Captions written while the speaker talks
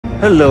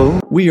Hello.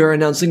 We are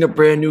announcing a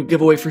brand new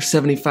giveaway for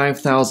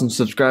 75,000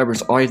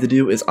 subscribers. All you have to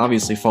do is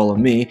obviously follow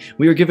me.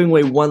 We are giving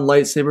away one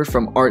lightsaber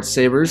from Art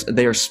Sabers.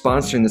 They are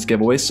sponsoring this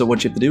giveaway, so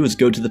what you have to do is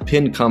go to the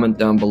pinned comment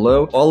down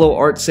below, follow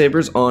Art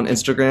Sabers on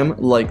Instagram,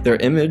 like their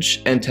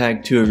image, and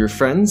tag 2 of your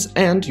friends,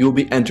 and you will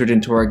be entered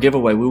into our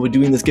giveaway. We will be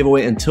doing this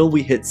giveaway until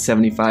we hit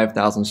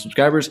 75,000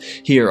 subscribers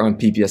here on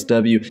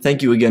PPSW.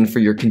 Thank you again for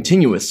your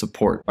continuous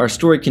support. Our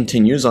story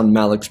continues on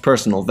Malik's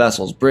personal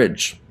vessel's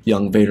bridge.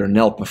 Young Vader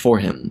knelt before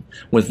him.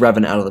 With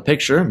Revan out of the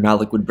picture,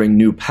 Malik would bring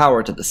new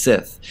power to the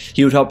Sith.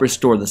 He would help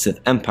restore the Sith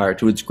Empire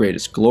to its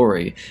greatest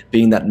glory,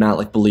 being that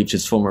Malik believed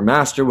his former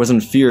master was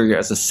inferior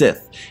as a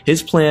Sith.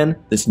 His plan,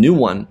 this new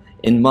one,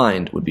 in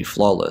mind, would be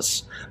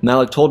flawless.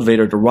 Malik told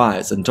Vader to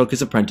rise and took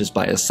his apprentice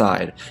by his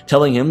side,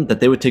 telling him that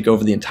they would take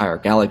over the entire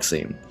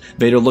galaxy.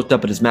 Vader looked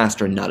up at his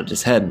master and nodded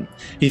his head.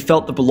 He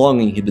felt the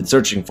belonging he'd been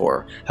searching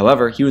for.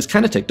 However, he was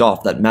kinda ticked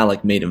off that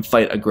Malik made him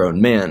fight a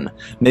grown man.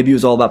 Maybe it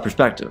was all about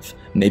perspective.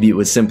 Maybe it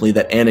was simply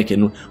that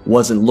Anakin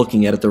wasn't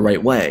looking at it the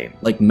right way.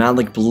 Like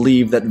Malik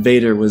believed that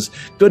Vader was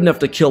good enough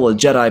to kill a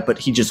Jedi, but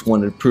he just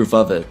wanted proof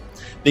of it.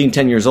 Being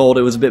 10 years old,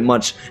 it was a bit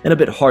much and a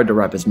bit hard to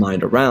wrap his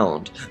mind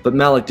around, but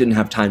Malik didn't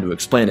have time to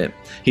explain it.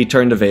 He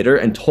turned to Vader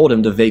and told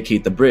him to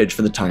vacate the bridge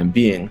for the time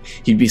being.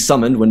 He'd be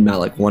summoned when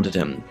Malik wanted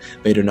him.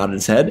 Vader nodded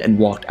his head and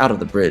walked out of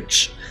the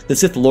bridge. The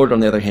Sith Lord, on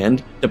the other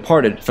hand,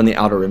 departed from the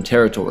Outer Rim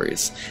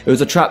territories. It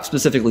was a trap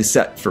specifically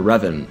set for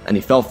Revan, and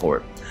he fell for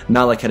it.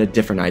 Malik had a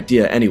different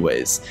idea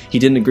anyways. He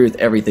didn't agree with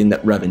everything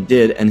that Revan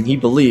did, and he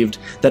believed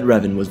that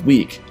Revan was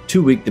weak,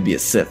 too weak to be a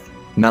Sith.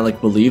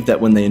 Malik believed that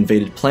when they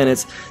invaded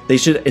planets, they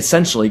should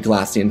essentially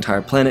glass the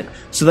entire planet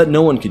so that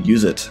no one could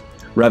use it.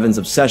 Revan's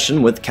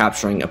obsession with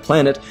capturing a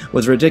planet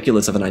was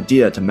ridiculous of an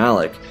idea to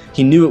Malik.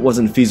 He knew it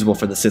wasn't feasible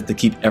for the Sith to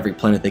keep every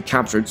planet they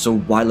captured, so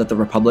why let the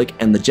Republic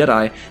and the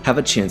Jedi have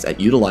a chance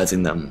at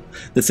utilizing them?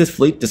 The Sith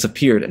fleet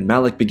disappeared, and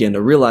Malik began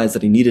to realize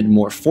that he needed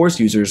more Force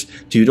users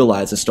to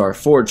utilize the Star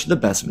Forge to the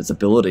best of its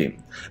ability.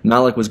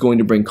 Malik was going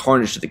to bring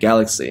carnage to the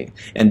galaxy,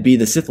 and be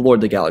the Sith Lord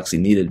the galaxy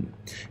needed.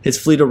 His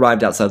fleet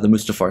arrived outside of the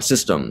Mustafar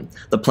system.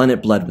 The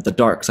planet bled with the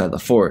dark side of the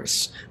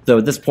Force, though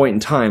at this point in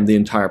time the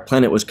entire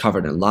planet was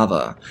covered in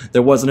lava.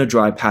 There wasn't a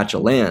dry patch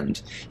of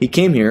land. He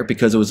came here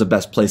because it was the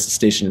best place to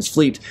station his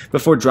fleet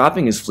before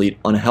dropping his fleet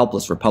on a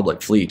helpless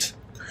Republic fleet.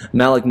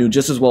 Malik knew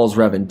just as well as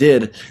Revan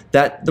did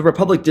that the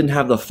Republic didn't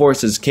have the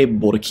forces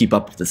capable to keep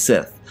up with the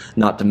Sith.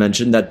 Not to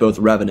mention that both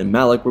Revan and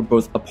Malik were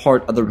both a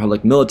part of the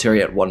Republic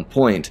military at one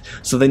point,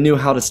 so they knew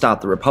how to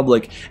stop the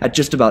Republic at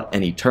just about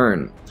any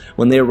turn.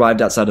 When they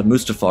arrived outside of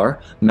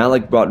Mustafar,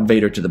 Malik brought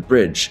Vader to the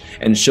bridge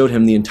and showed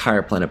him the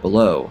entire planet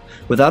below.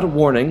 Without a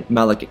warning,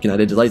 Malik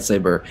ignited his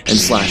lightsaber and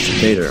slashed at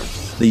Vader.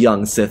 The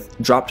young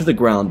Sith dropped to the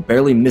ground,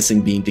 barely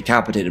missing being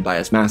decapitated by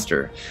his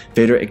master.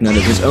 Vader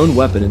ignited his own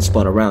weapon and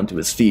spun around to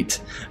his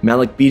feet.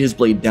 Malik beat his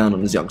blade down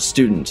on his young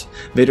student.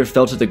 Vader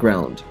fell to the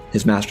ground.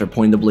 His master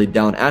pointed the blade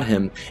down at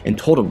him and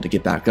told him to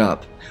get back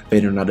up.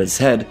 Vader nodded his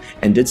head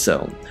and did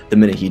so. The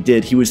minute he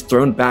did, he was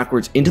thrown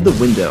backwards into the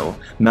window,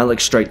 Malik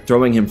straight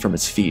throwing him from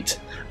his feet.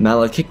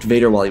 Malik kicked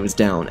Vader while he was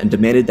down and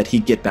demanded that he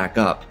get back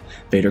up.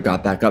 Vader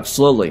got back up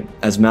slowly,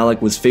 as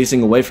Malik was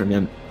facing away from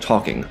him,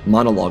 talking,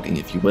 monologuing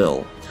if you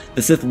will.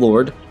 The Sith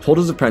Lord told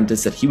his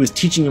apprentice that he was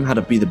teaching him how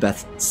to be the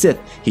best Sith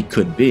he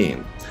could be.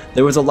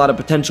 There was a lot of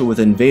potential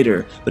within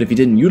Vader, but if he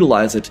didn't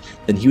utilize it,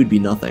 then he would be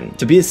nothing.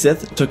 To be a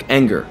Sith took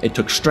anger, it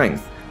took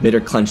strength. Vader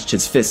clenched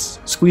his fists,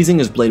 squeezing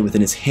his blade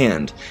within his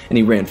hand, and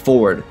he ran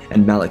forward,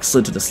 and Malik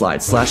slid to the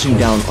side, slashing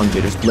down on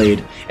Vader's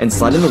blade, and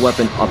sliding the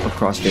weapon up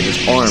across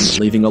Vader's arm,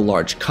 leaving a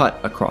large cut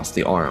across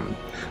the arm.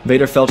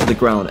 Vader fell to the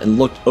ground and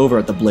looked over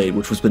at the blade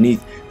which was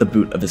beneath the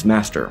boot of his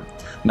master.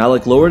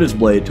 Malik lowered his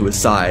blade to his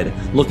side,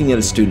 looking at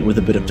his student with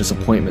a bit of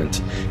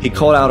disappointment. He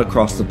called out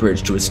across the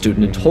bridge to his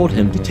student and told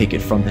him to take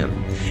it from him.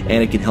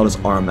 Anakin held his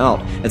arm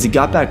out as he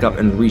got back up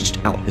and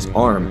reached out his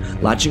arm,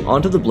 latching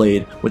onto the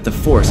blade with the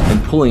force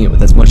and pulling it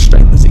with as much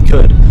strength as he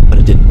could, but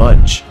it didn't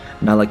budge.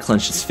 Malik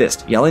clenched his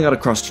fist, yelling out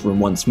across the room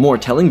once more,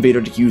 telling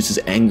Vader to use his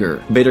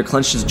anger. Vader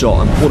clenched his jaw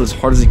and pulled as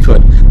hard as he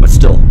could, but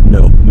still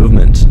no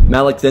movement.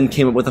 Malik then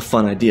came up with a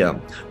fun idea.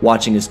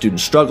 Watching his student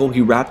struggle,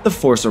 he wrapped the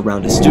force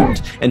around his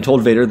student and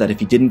told Vader that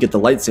if he didn't get the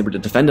lightsaber to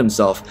defend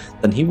himself,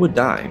 then he would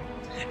die.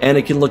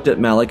 Anakin looked at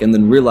Malik and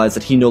then realized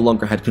that he no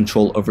longer had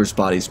control over his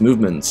body's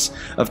movements.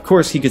 Of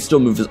course, he could still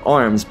move his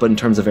arms, but in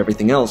terms of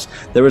everything else,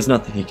 there was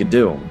nothing he could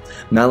do.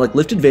 Malik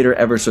lifted Vader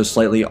ever so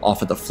slightly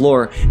off of the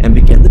floor and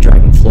began to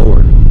drag him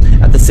forward.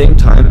 At the same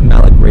time,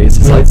 Malik raised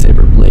his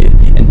lightsaber blade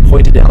and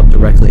pointed out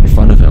directly in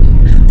front of him.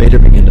 Vader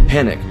began to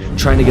panic,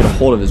 trying to get a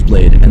hold of his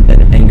blade, and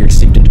then anger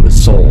seeped into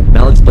his soul.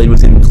 Malik's blade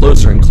was getting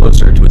closer and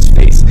closer to his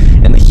face,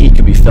 and the heat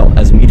could be felt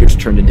as meters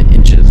turned into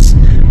inches.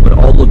 When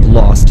all looked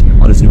lost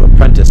on his new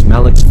apprentice,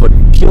 Malik's foot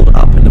peeled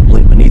up and the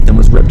blade beneath him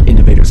was ripped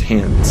into Vader's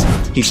hands.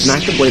 He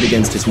smacked the blade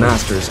against his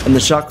master's, and the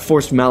shock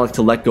forced Malik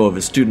to let go of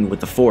his student with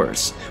the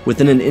force.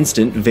 Within an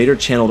instant, Vader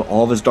channeled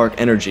all of his dark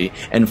energy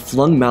and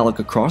flung Malik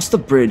across the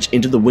bridge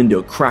into the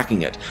window,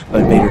 cracking it,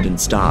 but Vader didn't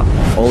stop.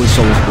 All he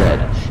saw was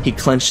red. He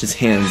clenched his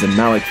hands and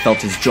Malik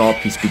felt his jaw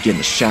piece begin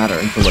to shatter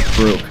until it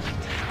broke.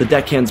 The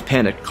deckhands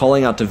panicked,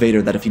 calling out to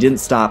Vader that if he didn't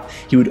stop,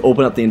 he would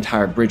open up the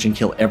entire bridge and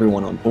kill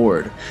everyone on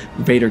board.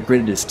 Vader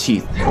gritted his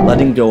teeth,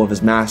 letting go of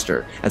his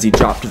master as he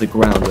dropped to the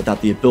ground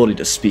without the ability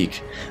to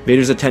speak.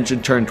 Vader's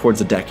attention turned towards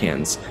the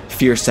deckhands.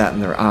 Fear sat in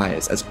their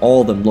eyes as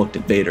all of them looked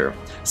at Vader.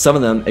 Some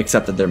of them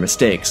accepted their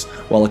mistakes,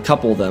 while a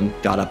couple of them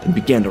got up and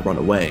began to run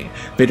away.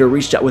 Vader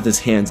reached out with his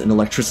hands and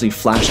electricity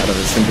flashed out of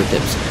his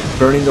fingertips,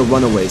 burning the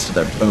runaways to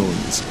their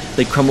bones.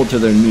 They crumbled to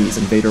their knees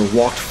and Vader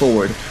walked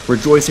forward,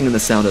 rejoicing in the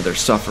sound of their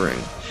suffering.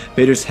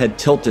 Vader's head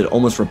tilted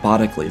almost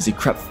robotically as he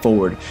crept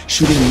forward,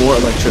 shooting more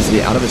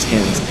electricity out of his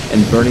hands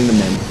and burning the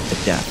men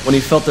to death. When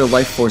he felt their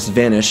life force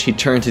vanish, he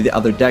turned to the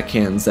other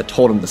deckhands that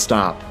told him to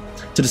stop,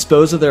 to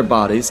dispose of their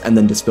bodies and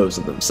then dispose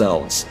of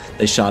themselves.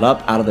 They shot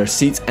up out of their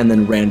seats and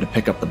then ran to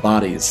pick up the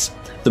bodies.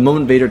 The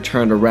moment Vader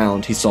turned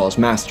around, he saw his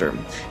master.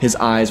 His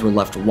eyes were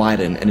left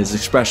widened, and his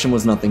expression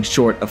was nothing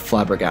short of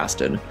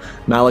flabbergasted.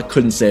 Malak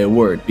couldn't say a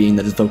word, being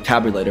that his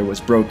vocabulary was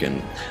broken.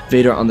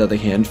 Vader, on the other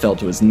hand, fell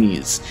to his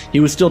knees.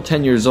 He was still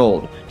 10 years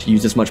old. To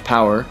use this much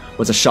power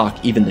was a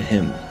shock even to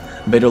him.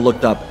 Vader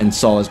looked up and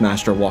saw his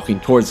master walking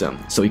towards him,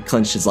 so he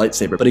clenched his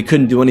lightsaber, but he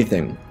couldn't do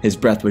anything. His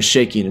breath was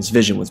shaky and his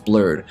vision was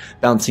blurred,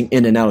 bouncing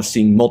in and out of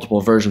seeing multiple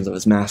versions of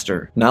his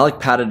master. Malak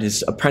patted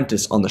his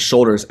apprentice on the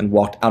shoulders and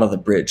walked out of the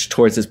bridge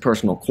towards his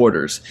personal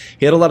quarters.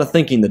 He had a lot of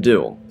thinking to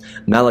do.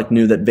 Malak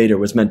knew that Vader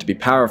was meant to be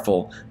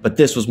powerful, but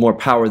this was more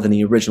power than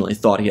he originally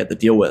thought he had to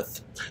deal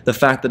with. The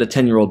fact that a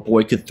 10-year-old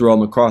boy could throw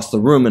him across the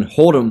room and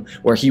hold him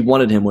where he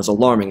wanted him was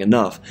alarming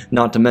enough,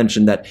 not to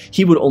mention that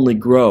he would only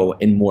grow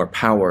in more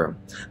power.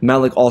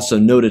 Malak also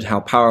noted how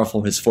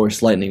powerful his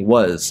Force lightning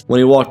was. When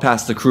he walked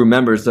past the crew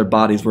members, their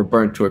bodies were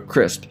burnt to a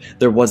crisp.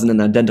 There wasn't an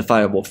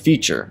identifiable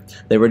feature.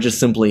 They were just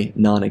simply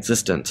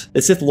non-existent.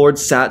 The Sith Lord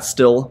sat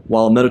still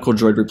while a medical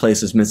droid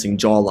replaced his missing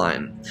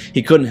jawline.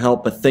 He couldn't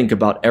help but think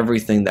about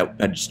everything that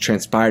had just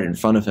transpired in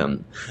front of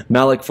him.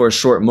 Malak for a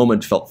short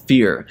moment felt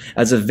fear,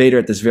 as if Vader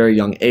at this very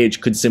young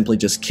age could simply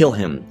just kill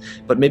him.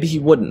 But maybe he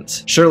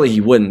wouldn't. Surely he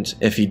wouldn't.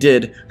 If he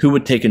did, who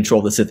would take control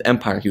of the Sith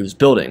Empire he was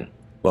building?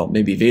 Well,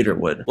 maybe Vader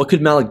would. What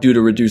could Malak do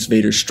to reduce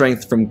Vader's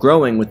strength from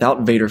growing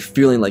without Vader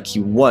feeling like he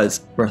was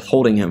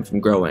withholding him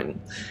from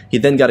growing? He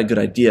then got a good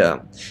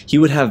idea. He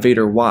would have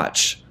Vader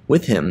watch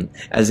with him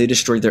as they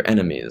destroyed their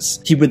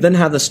enemies. He would then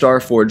have the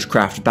Starforge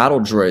craft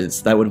battle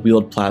droids that would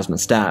wield plasma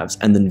staves,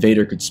 and then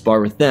Vader could spar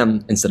with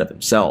them instead of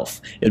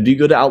himself. It would be a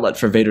good outlet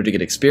for Vader to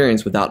get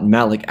experience without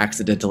Malak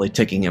accidentally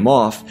ticking him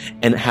off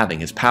and having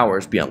his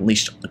powers be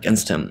unleashed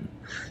against him.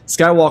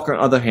 Skywalker, on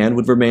the other hand,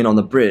 would remain on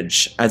the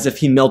bridge, as if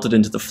he melted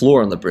into the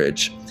floor on the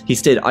bridge. He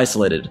stayed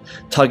isolated,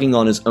 tugging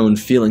on his own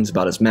feelings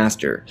about his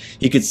master.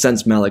 He could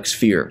sense Malak's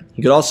fear.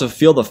 He could also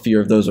feel the fear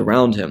of those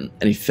around him,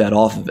 and he fed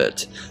off of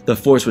it. The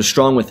Force was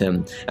strong with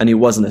him, and he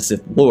wasn't a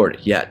Sith Lord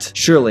yet.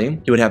 Surely,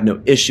 he would have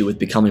no issue with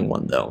becoming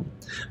one, though.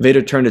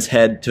 Vader turned his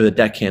head to a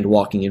deckhand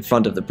walking in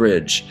front of the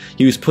bridge.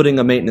 He was putting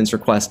a maintenance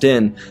request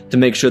in to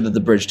make sure that the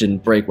bridge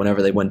didn't break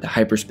whenever they went to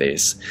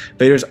hyperspace.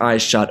 Vader's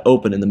eyes shot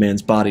open and the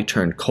man's body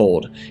turned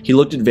cold. He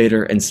looked at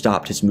Vader and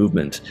stopped his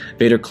movement.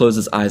 Vader closed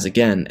his eyes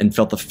again and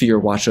felt the fear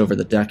wash over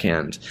the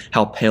deckhand.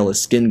 How pale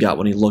his skin got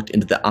when he looked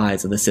into the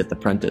eyes of the Sith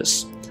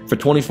apprentice. For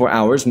 24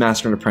 hours,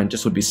 Master and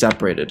Apprentice would be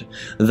separated,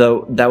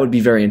 though that would be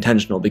very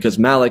intentional because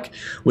Malak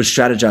was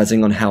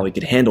strategizing on how he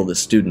could handle this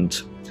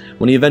student.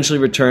 When he eventually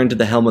returned to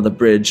the helm of the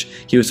bridge,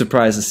 he was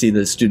surprised to see that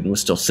the student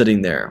was still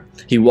sitting there.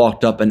 He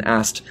walked up and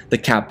asked the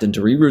captain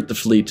to reroute the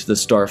fleet to the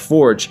Star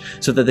Forge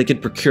so that they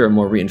could procure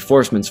more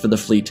reinforcements for the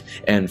fleet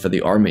and for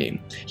the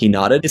army. He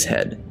nodded his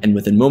head, and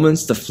within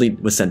moments the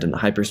fleet was sent into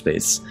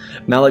hyperspace.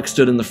 Malak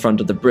stood in the front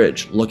of the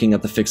bridge, looking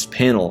at the fixed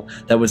panel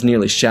that was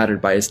nearly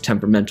shattered by his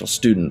temperamental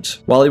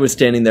student. While he was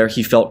standing there,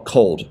 he felt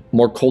cold,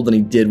 more cold than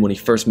he did when he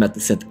first met the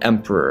Sith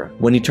Emperor.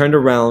 When he turned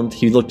around,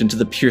 he looked into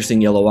the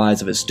piercing yellow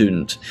eyes of his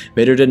student.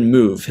 Vader didn't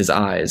move, his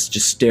eyes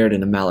just stared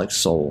into Malak's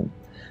soul.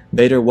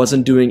 Vader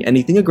wasn't doing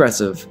anything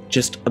aggressive,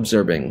 just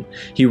observing.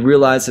 He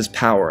realized his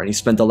power and he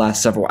spent the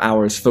last several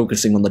hours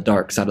focusing on the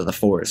dark side of the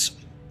Force.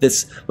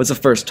 This was the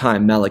first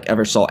time Malak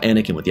ever saw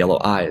Anakin with yellow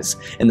eyes,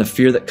 and the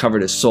fear that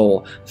covered his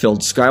soul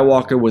filled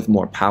Skywalker with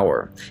more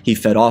power. He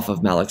fed off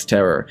of Malak's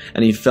terror,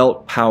 and he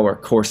felt power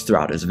course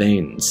throughout his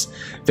veins.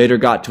 Vader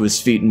got to his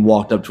feet and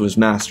walked up to his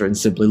master and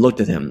simply looked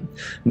at him.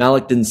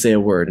 Malak didn't say a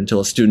word until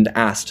a student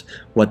asked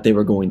what they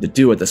were going to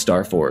do at the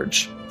Star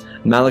Forge.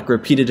 Malak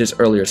repeated his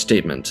earlier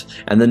statement,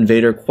 and then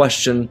Vader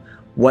questioned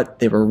what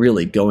they were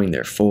really going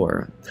there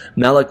for.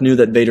 Malak knew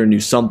that Vader knew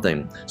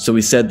something, so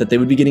he said that they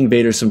would be getting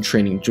Vader some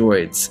training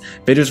droids.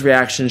 Vader's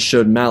reaction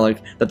showed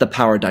Malak that the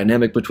power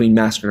dynamic between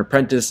Master and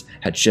Apprentice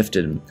had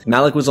shifted.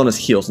 Malak was on his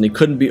heels and he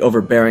couldn't be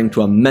overbearing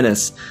to a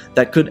menace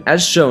that could,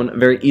 as shown,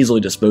 very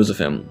easily dispose of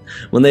him.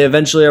 When they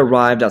eventually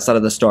arrived outside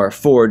of the Star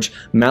Forge,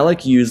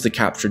 Malak used the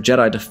captured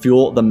Jedi to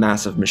fuel the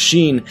massive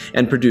machine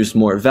and produce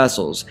more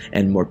vessels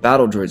and more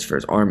battle droids for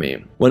his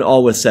army. When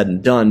all was said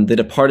and done, they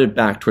departed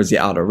back towards the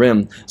Outer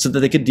Rim so that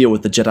they could deal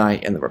with the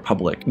Jedi and the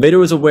Republic. Vader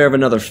was aware of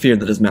another fear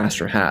that his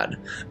master had.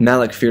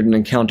 Malak feared an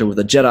encounter with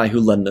a Jedi who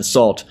led an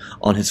assault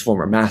on his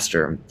former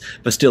master.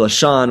 But still,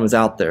 Ashan was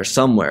out there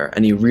somewhere,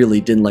 and he really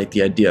didn't like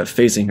the idea of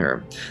facing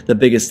her. The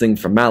biggest thing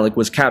for Malak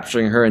was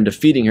capturing her and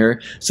defeating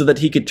her so that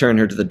he could turn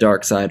her to the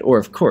dark side, or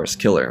of course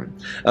kill her.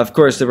 Of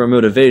course, there were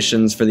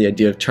motivations for the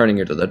idea of turning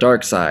her to the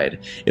dark side.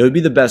 It would be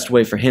the best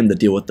way for him to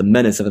deal with the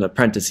menace of an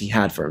apprentice he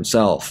had for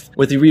himself.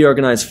 With the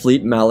reorganized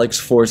fleet, Malak's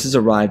forces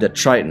arrived at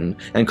Triton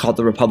and caught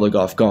the Republic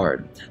off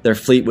guard. Their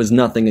fleet was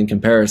nothing in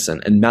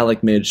comparison, and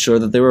Malak made sure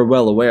that they were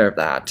well aware of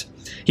that.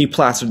 He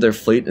plastered their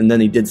fleet, and then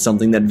he did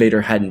something that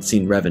Vader hadn't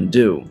seen Revan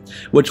do,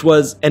 which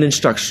was an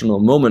instructional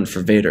moment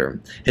for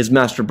Vader. His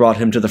master brought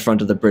him to the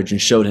front of the bridge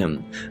and showed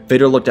him.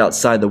 Vader looked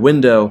outside the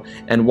window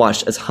and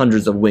watched as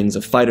hundreds of wings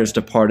of fighters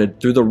departed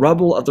through the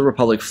rubble of the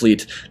Republic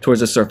fleet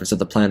towards the surface of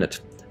the planet.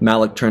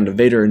 Malak turned to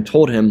Vader and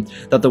told him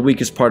that the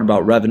weakest part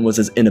about Revan was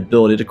his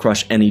inability to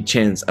crush any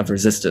chance of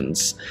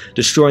resistance.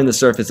 Destroying the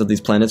surface of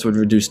these planets would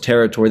reduce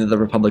territory that the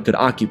Republic could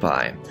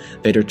occupy.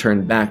 Vader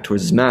turned back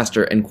towards his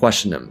master and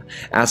questioned him,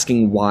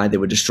 asking why they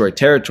would destroy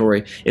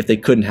territory if they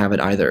couldn't have it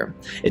either.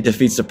 It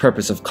defeats the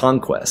purpose of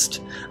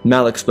conquest.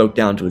 Malak spoke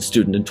down to his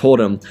student and told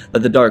him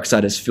that the dark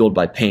side is fueled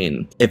by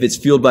pain. If it's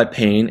fueled by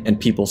pain and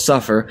people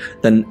suffer,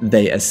 then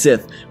they as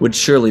Sith would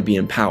surely be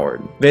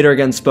empowered. Vader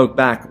again spoke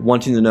back,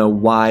 wanting to know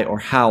why or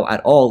how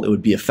at all it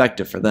would be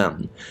effective for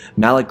them.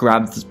 Malak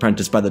grabbed his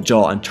apprentice by the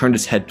jaw and turned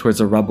his head towards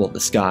the rubble of the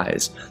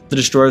skies. The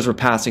destroyers were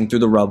passing through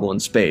the rubble in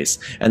space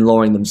and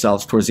lowering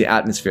themselves towards the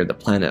atmosphere of the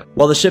planet.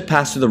 While the ship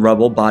passed through the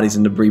rubble, bodies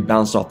and debris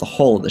bounced off the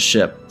hull of the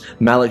ship.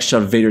 Malak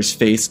shoved Vader's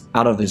face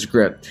out of his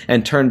grip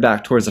and turned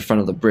back towards the front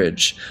of the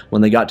bridge.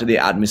 When they got to the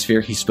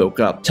atmosphere, he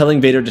spoke up,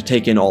 telling Vader to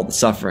take in all the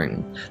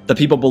suffering. The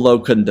people below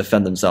couldn't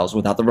defend themselves.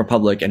 Without the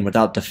Republic and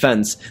without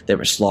defense, they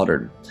were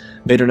slaughtered.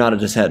 Vader nodded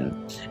his head,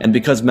 and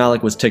because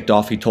Malak was ticked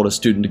off, he told a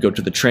student to go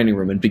to the training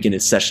room and begin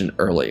his session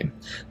early.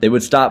 They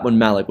would stop when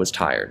Malak was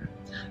tired.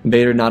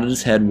 Vader nodded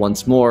his head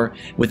once more,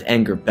 with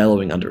anger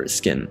bellowing under his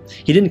skin.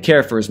 He didn't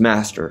care for his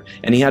master,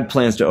 and he had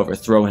plans to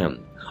overthrow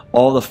him.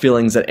 All the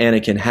feelings that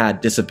Anakin had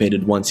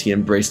dissipated once he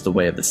embraced the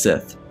way of the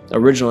Sith.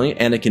 Originally,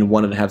 Anakin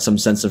wanted to have some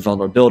sense of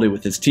vulnerability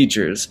with his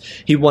teachers.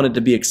 He wanted to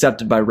be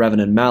accepted by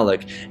Revan and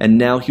Malak, and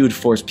now he would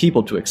force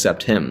people to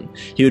accept him.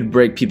 He would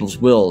break people's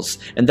wills,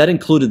 and that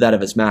included that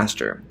of his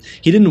master.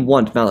 He didn't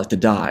want Malak to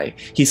die.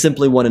 He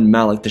simply wanted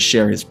Malak to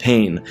share his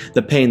pain,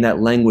 the pain that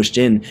languished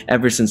in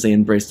ever since they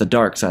embraced the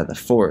dark side of the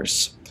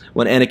Force.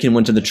 When Anakin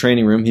went to the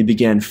training room, he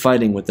began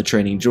fighting with the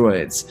training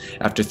droids.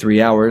 After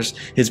 3 hours,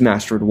 his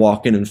master would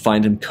walk in and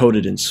find him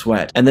coated in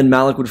sweat, and then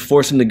Malak would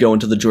force him to go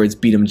until the droids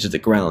beat him to the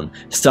ground,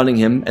 stunning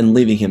him and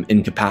leaving him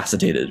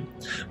incapacitated.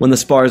 When the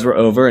spars were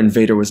over and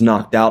Vader was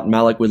knocked out,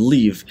 Malak would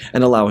leave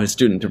and allow his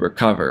student to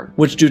recover,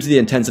 which due to the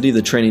intensity of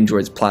the training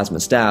droids' plasma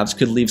stabs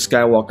could leave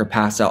Skywalker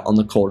passed out on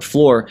the cold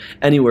floor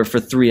anywhere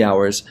for 3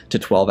 hours to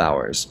 12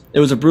 hours.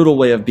 It was a brutal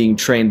way of being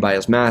trained by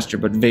his master,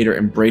 but Vader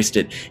embraced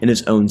it in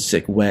his own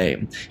sick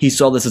way. He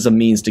saw this as a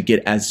means to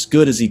get as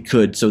good as he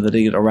could so that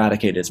he could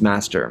eradicate his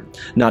master.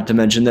 Not to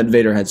mention that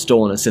Vader had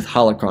stolen a Sith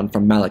holocron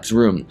from Malak's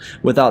room,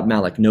 without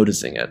Malak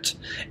noticing it.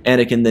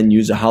 Anakin then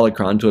used a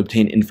holocron to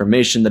obtain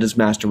information that his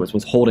master was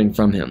withholding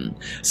from him.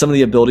 Some of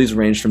the abilities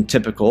ranged from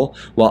typical,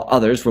 while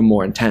others were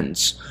more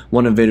intense.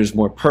 One of Vader's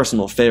more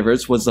personal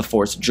favorites was the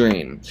Force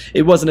Drain.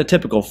 It wasn't a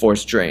typical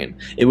Force Drain.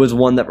 It was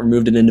one that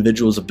removed an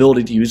individual's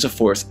ability to use the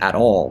Force at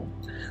all.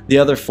 The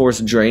other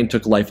Force Drain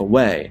took life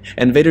away,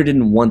 and Vader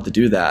didn't want to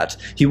do that.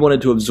 He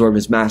wanted to absorb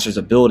his master's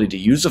ability to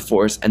use the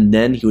Force, and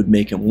then he would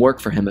make him work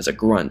for him as a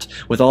grunt,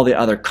 with all the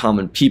other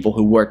common people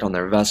who worked on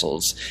their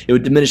vessels. It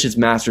would diminish his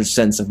master's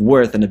sense of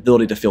worth and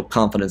ability to feel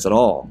confidence at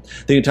all.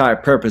 The entire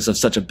purpose of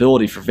such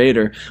ability for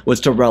Vader was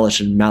to relish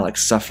in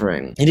Malak's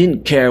suffering. He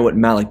didn't care what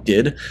Malak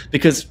did,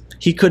 because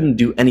he couldn't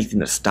do anything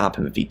to stop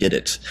him if he did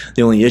it.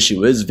 The only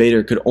issue is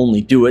Vader could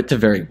only do it to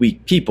very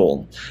weak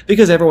people.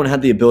 Because everyone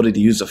had the ability to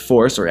use the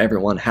Force, or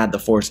everyone had the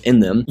Force in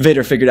them,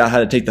 Vader figured out how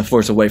to take the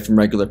Force away from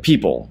regular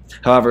people.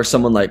 However,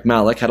 someone like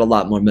Malak had a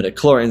lot more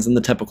midichlorians than the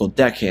typical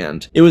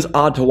deckhand. It was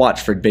odd to watch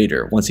for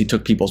Vader once he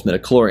took people's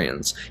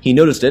midichlorians. He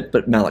noticed it,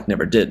 but Malak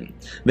never did.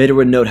 Vader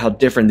would note how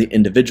different the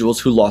individuals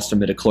who lost their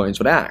midichlorians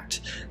would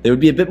act. They would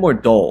be a bit more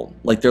dull,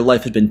 like their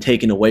life had been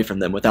taken away from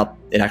them without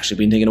it actually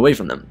being taken away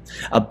from them.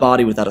 A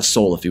body without a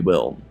soul, if you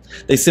will.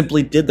 They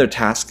simply did their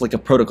tasks like a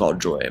protocol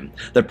droid.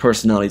 Their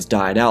personalities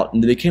died out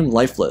and they became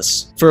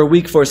lifeless. For a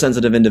weak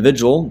Force-sensitive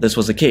individual, this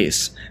was the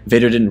case.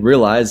 Vader didn't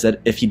realize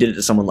that if he did it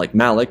to someone like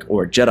Malak,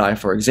 or a Jedi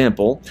for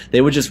example, they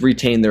would just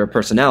retain their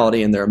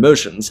personality and their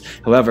emotions.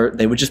 However,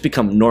 they would just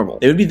become normal.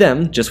 They would be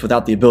them, just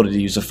without the ability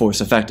to use the Force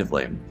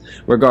effectively.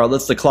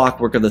 Regardless, the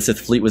clockwork of the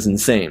Sith fleet was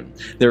insane.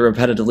 They were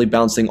repetitively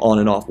bouncing on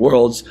and off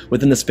worlds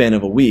within the span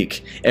of a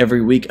week.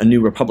 Every week, a new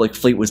Republic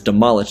fleet was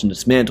demolished and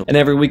dismantled, and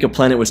every week a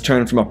planet was was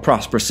turned from a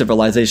prosperous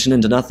civilization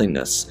into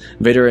nothingness.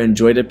 Vader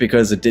enjoyed it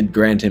because it did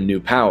grant him new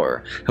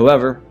power.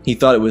 However, he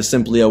thought it was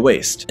simply a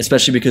waste,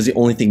 especially because the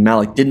only thing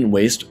Malak didn't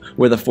waste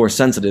were the Force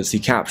sensitives he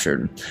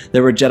captured.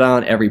 There were Jedi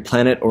on every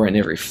planet or in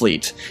every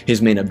fleet.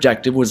 His main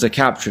objective was to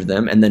capture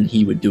them, and then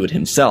he would do it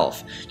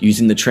himself.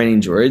 Using the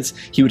training droids,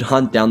 he would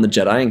hunt down the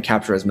Jedi and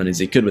capture as many as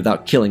he could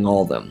without killing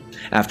all of them.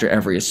 After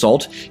every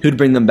assault, he would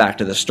bring them back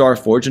to the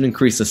Starforge and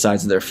increase the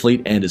size of their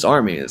fleet and his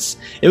armies.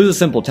 It was a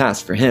simple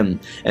task for him,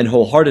 and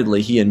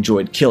wholeheartedly he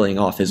enjoyed killing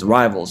off his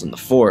rivals in the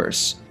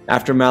Force.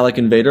 After Malak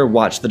and Vader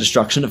watched the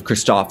destruction of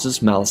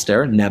Christophsis,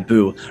 Malastare,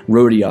 Naboo,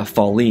 Rhodia,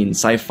 Faline,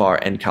 Cyphar,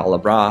 and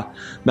Calabra,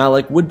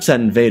 Malak would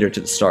send Vader to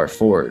the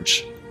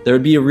Starforge. There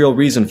would be a real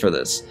reason for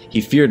this.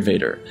 He feared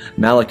Vader.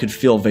 Malak could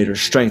feel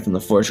Vader's strength in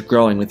the Force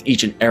growing with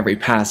each and every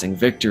passing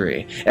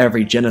victory.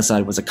 Every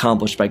genocide was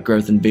accomplished by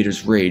growth in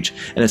Vader's rage,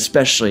 and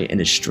especially in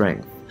his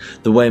strength.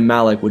 The way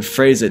Malak would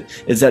phrase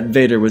it is that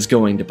Vader was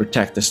going to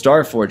protect the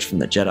Starforge from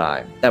the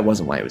Jedi. That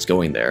wasn't why he was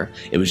going there.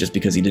 It was just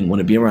because he didn't want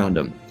to be around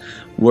him.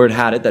 Word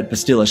had it that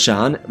Bastila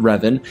Shan,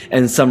 Revan,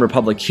 and some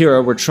Republic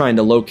hero were trying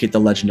to locate the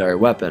legendary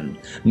weapon.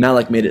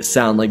 Malak made it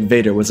sound like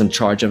Vader was in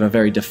charge of a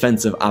very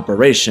defensive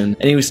operation,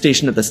 and he was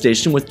stationed at the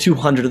station with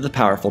 200 of the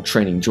powerful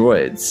training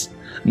droids.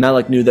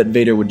 Malak knew that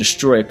Vader would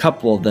destroy a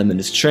couple of them in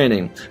his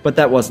training, but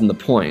that wasn't the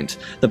point.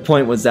 The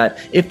point was that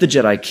if the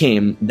Jedi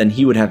came, then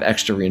he would have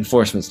extra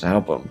reinforcements to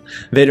help him.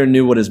 Vader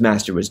knew what his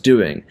master was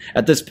doing.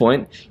 At this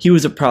point, he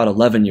was a proud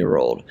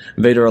 11-year-old.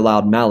 Vader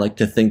allowed Malak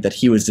to think that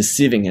he was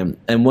deceiving him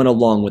and went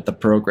along with the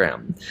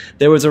program.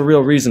 There was a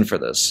real reason for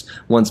this.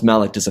 Once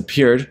Malak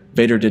disappeared,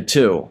 Vader did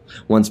too.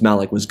 Once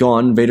Malak was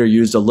gone, Vader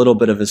used a little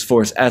bit of his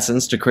Force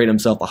essence to create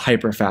himself a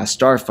hyper-fast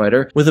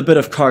starfighter with a bit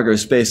of cargo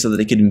space so that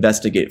he could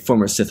investigate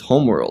former Sith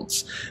homeworlds.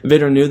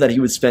 Vader knew that he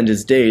would spend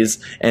his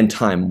days and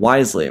time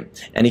wisely,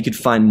 and he could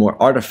find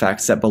more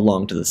artifacts that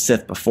belonged to the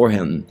Sith before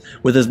him.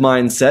 With his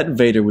mind set,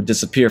 Vader would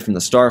disappear from the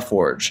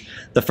Starforge.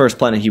 The first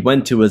planet he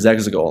went to was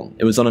Exegol.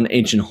 It was on an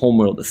ancient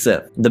homeworld of the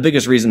Sith. The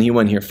biggest reason he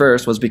went here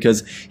first was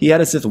because he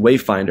had a Sith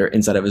wayfinder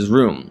inside of his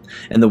room,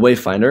 and the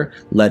wayfinder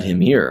led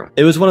him here.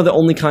 It was one of the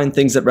only kind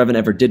things that Revan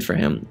ever did for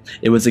him.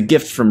 It was a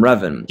gift from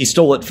Revan. He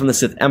stole it from the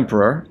Sith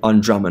Emperor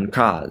on Dromund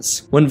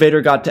Kaz. When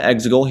Vader got to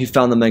Exegol, he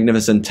found the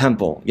magnificent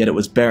temple, yet it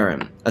was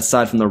barren,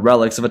 aside from the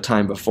relics of a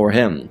time before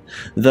him.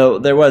 Though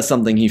there was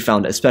something he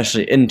found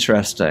especially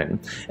interesting,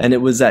 and it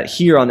was that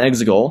here on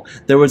Exegol,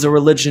 there was a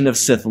religion of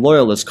Sith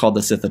loyalists called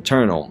the Sith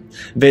Eternal.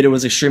 Vader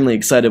was extremely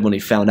excited when he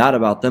found out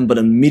about them, but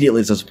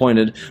immediately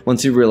disappointed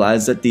once he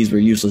realized that these were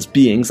useless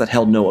beings that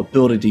held no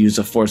ability to use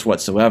the Force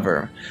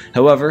whatsoever.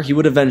 However, he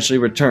would eventually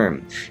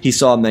return. He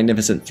saw a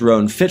magnificent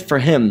throne fit for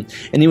him,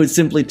 and he would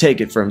simply take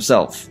it for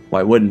himself.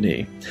 Why wouldn't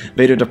he?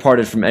 Vader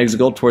departed from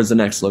Exegol towards the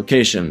next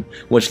location,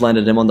 which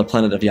landed him on the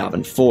planet of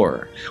Yavin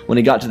 4. When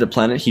he got to the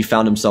planet, he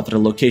found himself at a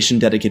location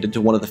dedicated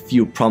to one of the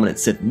few prominent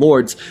Sith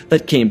Lords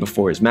that came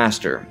before his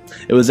master.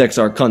 It was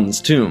Exar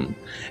Kun's tomb,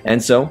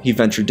 and so he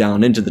ventured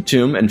down into the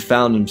tomb and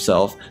found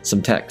himself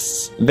some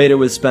texts. Vader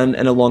would spend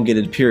an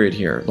elongated period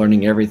here,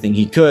 learning everything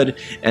he could,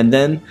 and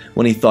then,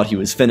 when he thought he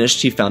was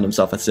finished, he found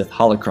himself a Sith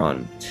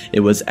holocron.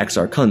 It was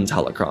Exar Kun's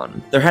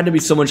holocron. There had to be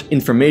so much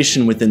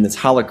information within this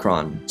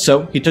holocron,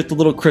 so he took the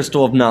little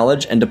crystal of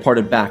knowledge and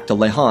departed back to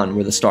Lehan,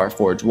 where the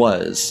Starforge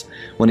was.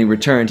 When he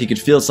returned, he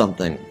could feel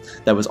something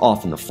that was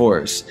off in the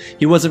Force.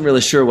 He wasn't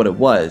really sure what it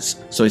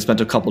was, so he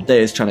spent a couple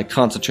days trying to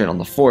concentrate on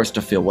the Force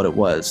to feel what it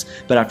was,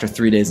 but after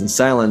 3 days in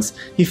silence,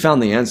 he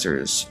found the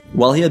answers.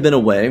 While he had been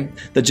away,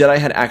 the Jedi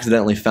had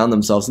accidentally found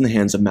themselves in the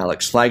hands of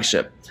Malak's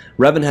flagship.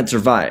 Revan had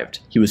survived.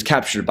 He was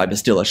captured by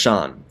Bastila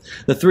Shan.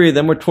 The three of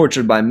them were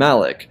tortured by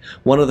Malak.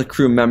 One of the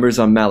crew members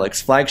on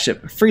Malak's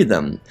flagship freed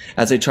them.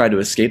 As they tried to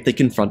escape, they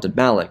confronted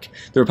Malak.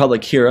 The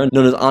Republic hero,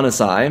 known as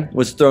Anasai,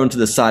 was thrown to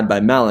the side by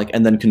Malak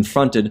and then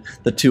confronted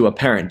the two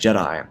apparent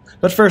Jedi.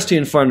 But first he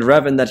informed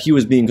Revan that he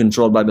was being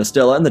controlled by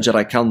Bastila and the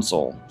Jedi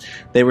Council.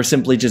 They were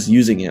simply just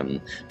using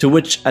him, to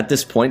which at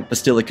this point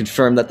Bastila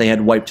confirmed that they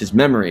had wiped his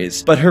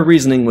memories, but her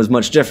reasoning was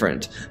much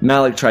different.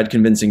 Malak tried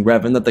convincing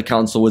Revan that the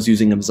Council was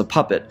using him as a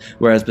puppet,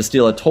 whereas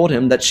Bastila told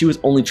him that she was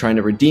only trying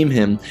to redeem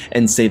him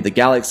and save the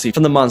galaxy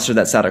from the monster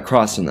that sat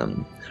across from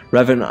them.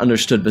 Revan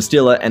understood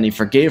Bastila and he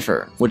forgave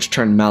her, which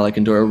turned Malak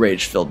into a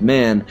rage-filled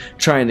man,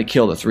 trying to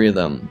kill the three of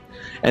them.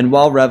 And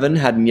while Revan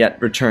hadn't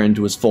yet returned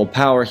to his full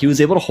power, he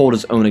was able to hold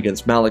his own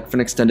against Malak for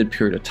an extended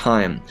period of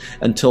time,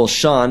 until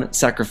Shan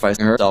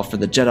sacrificed herself for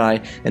the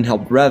Jedi and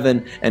helped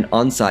Revan and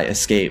Ansai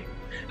escape.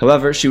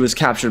 However, she was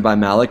captured by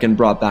Malak and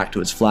brought back to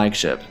his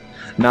flagship.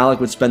 Malak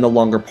would spend the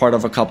longer part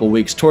of a couple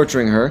weeks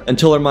torturing her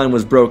until her mind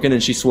was broken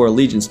and she swore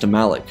allegiance to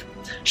Malak.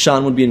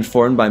 Shan would be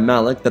informed by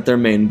Malak that their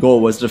main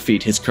goal was to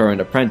defeat his current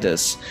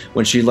apprentice.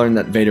 When she learned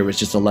that Vader was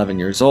just 11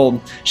 years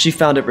old, she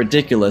found it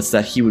ridiculous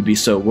that he would be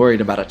so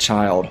worried about a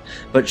child,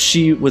 but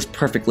she was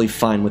perfectly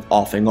fine with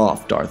offing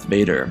off Darth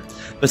Vader.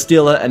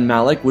 Bastila and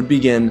Malak would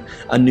begin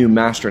a new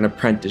master and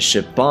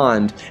apprenticeship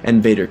bond,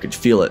 and Vader could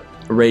feel it.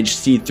 Rage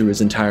seethed through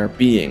his entire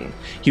being.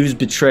 He was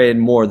betrayed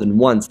more than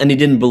once, and he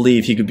didn't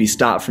believe he could be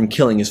stopped from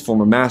killing his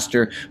former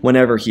master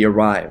whenever he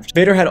arrived.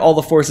 Vader had all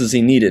the forces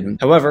he needed.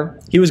 However,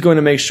 he was going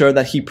to make sure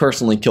that he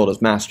personally killed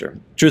his master.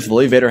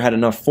 Truthfully, Vader had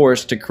enough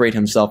force to create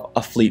himself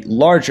a fleet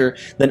larger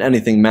than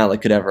anything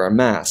Malak could ever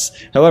amass.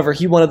 However,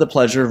 he wanted the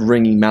pleasure of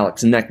wringing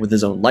Malak's neck with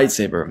his own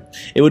lightsaber.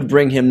 It would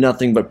bring him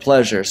nothing but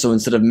pleasure, so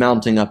instead of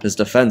mounting up his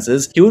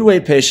defenses, he would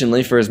wait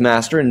patiently for his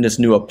master and this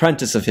new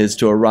apprentice of his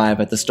to arrive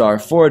at the Star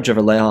Forge of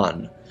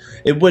Leon.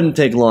 It wouldn't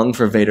take long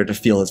for Vader to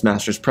feel his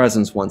master's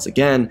presence once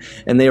again,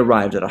 and they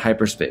arrived at a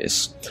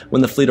hyperspace.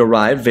 When the fleet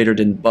arrived, Vader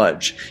didn't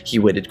budge. He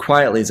waited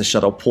quietly as the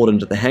shuttle pulled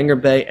into the hangar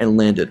bay and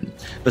landed.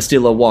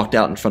 Bastila walked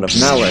out in front of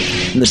Malak,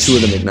 and the two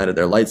of them ignited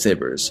their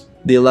lightsabers.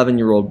 The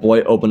 11-year-old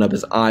boy opened up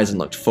his eyes and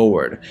looked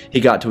forward. He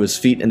got to his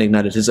feet and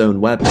ignited his own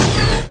weapon.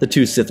 The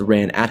two Sith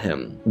ran at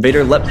him.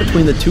 Vader leapt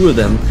between the two of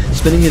them,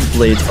 spinning his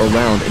blades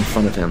around in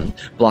front of him,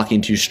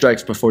 blocking two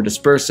strikes before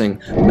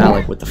dispersing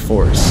Malak with the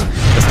Force.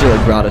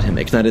 Bastila growled at him,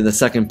 ignited the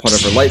second part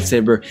of her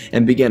lightsaber,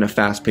 and began a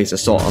fast-paced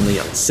assault on the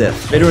young Sith.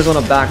 Vader was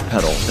on a back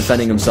pedal,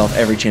 defending himself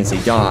every chance he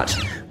got,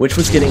 which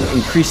was getting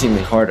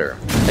increasingly harder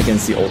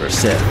against the older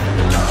Sith.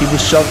 He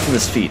was shoved from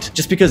his feet.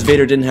 Just because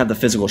Vader didn't have the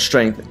physical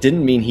strength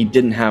didn't mean he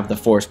didn't have the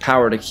Force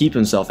power to keep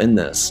himself in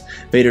this.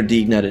 Vader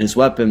deignited his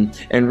weapon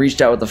and reached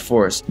out with the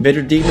Force.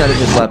 Vader deignited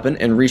his weapon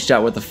and reached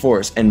out with the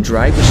Force and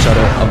dragged the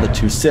shuttle of the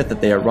two Sith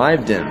that they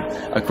arrived in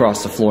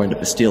across the floor into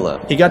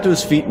Bastila. He got to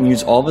his feet and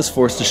used all of his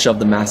force to shove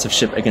the massive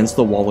ship against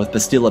the wall with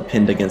Bastila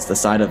pinned against the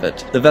side of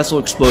it. The vessel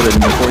exploded,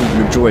 and before he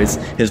could rejoice,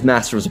 his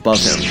master was above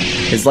him,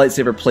 his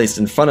lightsaber placed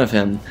in front of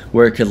him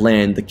where it could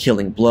land the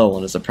killing blow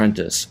on his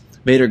apprentice.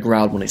 Vader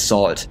growled when he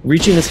saw it,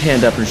 reaching his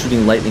hand up and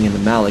shooting lightning into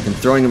Malak and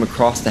throwing him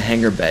across the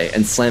hangar bay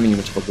and slamming him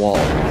into the wall.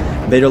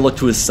 Vader looked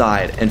to his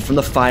side, and from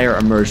the fire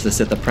emerged the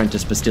Sith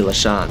apprentice Bastila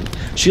Shan.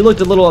 She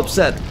looked a little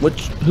upset,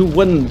 who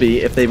wouldn't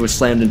be if they were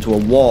slammed into a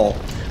wall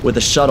with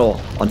a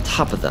shuttle on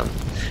top of them.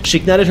 She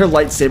ignited her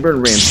lightsaber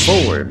and ran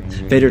forward.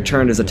 Vader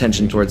turned his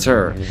attention towards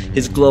her,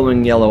 his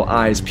glowing yellow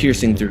eyes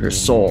piercing through her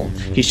soul.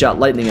 He shot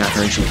lightning at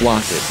her and she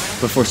blocked it,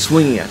 before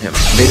swinging at him.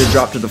 Vader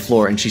dropped to the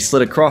floor and she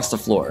slid across the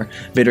floor.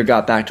 Vader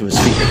got back to his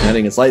feet,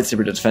 igniting his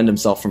lightsaber to defend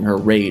himself from her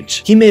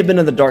rage. He may have been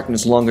in the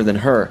darkness longer than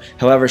her,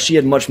 however she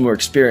had much more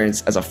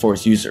experience as a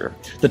Force user.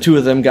 The two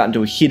of them got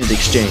into a heated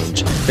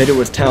exchange. Vader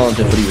was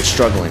talented, but he was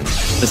struggling.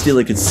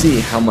 Bastila could see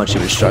how much he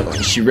was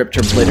struggling. She ripped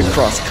her blade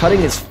across, cutting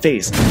his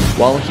face.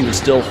 While he was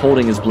still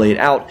holding his blade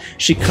out,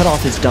 she cut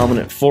off his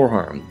dominant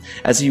forearm.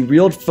 As he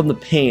reeled from the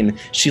pain,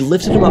 she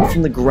lifted him up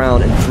from the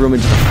ground and threw him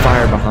into the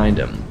fire behind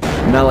him.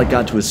 Malak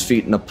got to his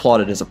feet and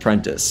applauded his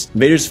apprentice.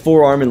 Vader's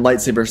forearm and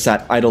lightsaber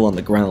sat idle on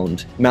the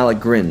ground. Malak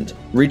grinned,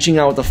 reaching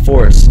out with the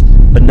Force,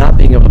 but not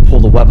being able to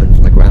pull the weapon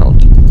from the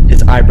ground.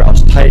 His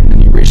eyebrows tightened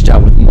and he reached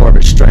out with more of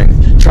his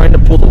strength, trying to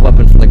pull the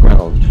weapon from the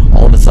ground.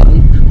 All of a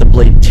sudden, the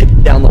blade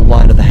tipped down the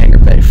line of the hangar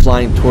bay,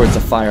 flying towards the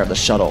fire of the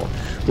shuttle.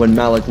 When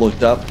Malak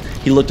looked up,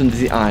 he looked into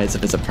the eyes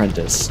of his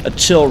apprentice. A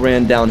chill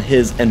ran down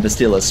his and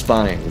Bastila's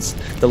spines.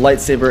 The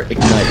lightsaber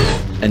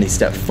ignited, and he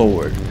stepped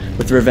forward,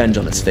 with revenge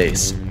on his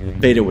face.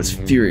 Vader was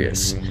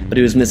furious, but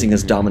he was missing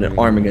his dominant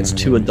arm against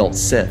two adult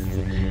Sith.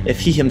 If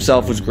he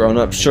himself was grown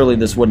up, surely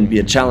this wouldn't be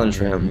a challenge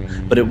for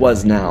him, but it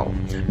was now.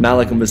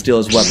 Malak and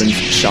Bastila's weapons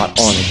shot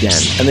on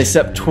again, and they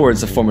stepped towards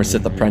the former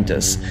Sith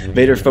apprentice.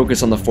 Vader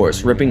focused on the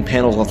Force, ripping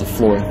panels off the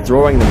floor and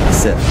throwing them at the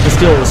Sith.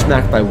 Bastila was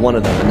smacked by one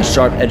of them, and the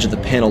sharp edge of the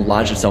panel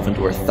lodged itself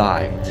into her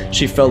thigh.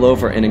 She fell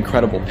over in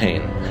incredible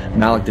pain.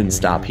 Malak didn't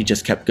stop, he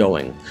just kept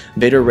going.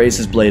 Vader raised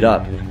his blade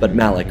up, but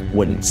Malak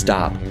wouldn't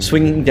stop,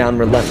 swinging down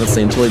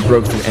relentlessly until he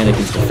broke through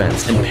Anakin's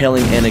defense,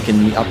 impaling Anakin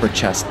in the upper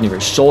chest near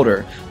his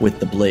shoulder with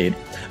the blade.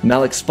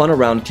 Malak spun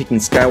around, kicking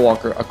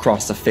Skywalker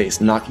across the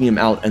face, knocking him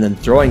out and then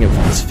throwing him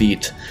from his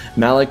feet.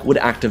 Malak would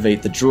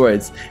activate the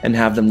droids and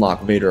have them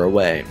lock Vader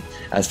away.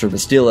 As for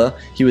Bastila,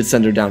 he would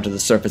send her down to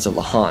the surface of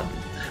Lahan.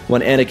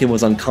 When Anakin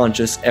was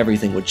unconscious,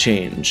 everything would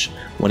change.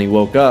 When he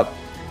woke up,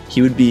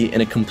 he would be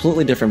in a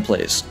completely different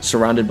place,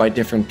 surrounded by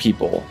different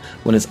people.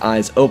 When his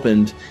eyes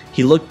opened,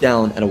 he looked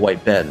down at a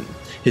white bed.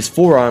 His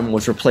forearm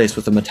was replaced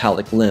with a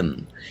metallic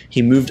limb.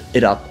 He moved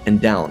it up and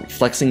down,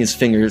 flexing his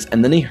fingers,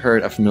 and then he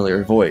heard a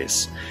familiar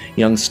voice.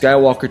 Young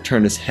Skywalker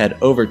turned his head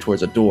over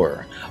towards a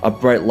door. A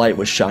bright light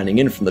was shining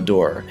in from the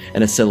door,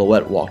 and a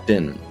silhouette walked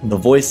in. The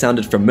voice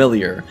sounded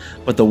familiar,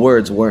 but the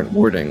words weren't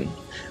wording.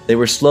 They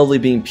were slowly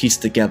being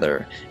pieced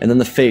together, and then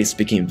the face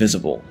became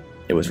visible.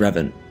 It was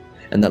Revan.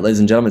 And that, ladies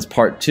and gentlemen, is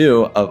part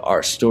 2 of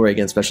our story.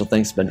 Again, special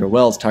thanks to Bender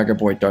Wells, Tiger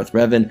Boy, Darth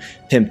Revan,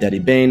 Pimp Daddy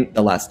Bane,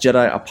 The Last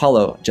Jedi,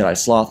 Apollo, Jedi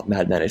Sloth,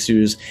 Mad Matty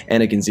Suze,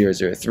 Anakin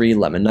 003,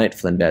 Lemon Knight,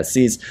 Flynn Bad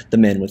Seeds, The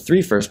Man with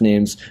 3 First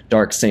Names,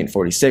 Dark Saint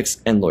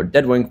 46, and Lord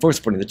Deadwing for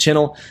supporting the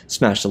channel.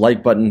 Smash the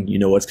like button. You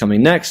know what's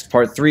coming next.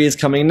 Part 3 is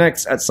coming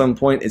next at some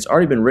point. It's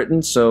already been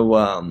written,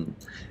 so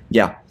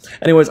yeah.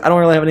 Anyways, I don't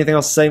really have anything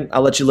else to say.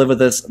 I'll let you live with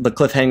this. The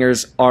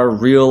cliffhangers are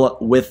real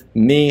with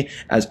me.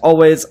 As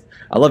always,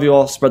 I love you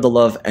all, spread the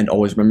love, and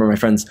always remember, my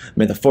friends,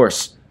 may the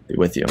Force be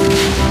with you.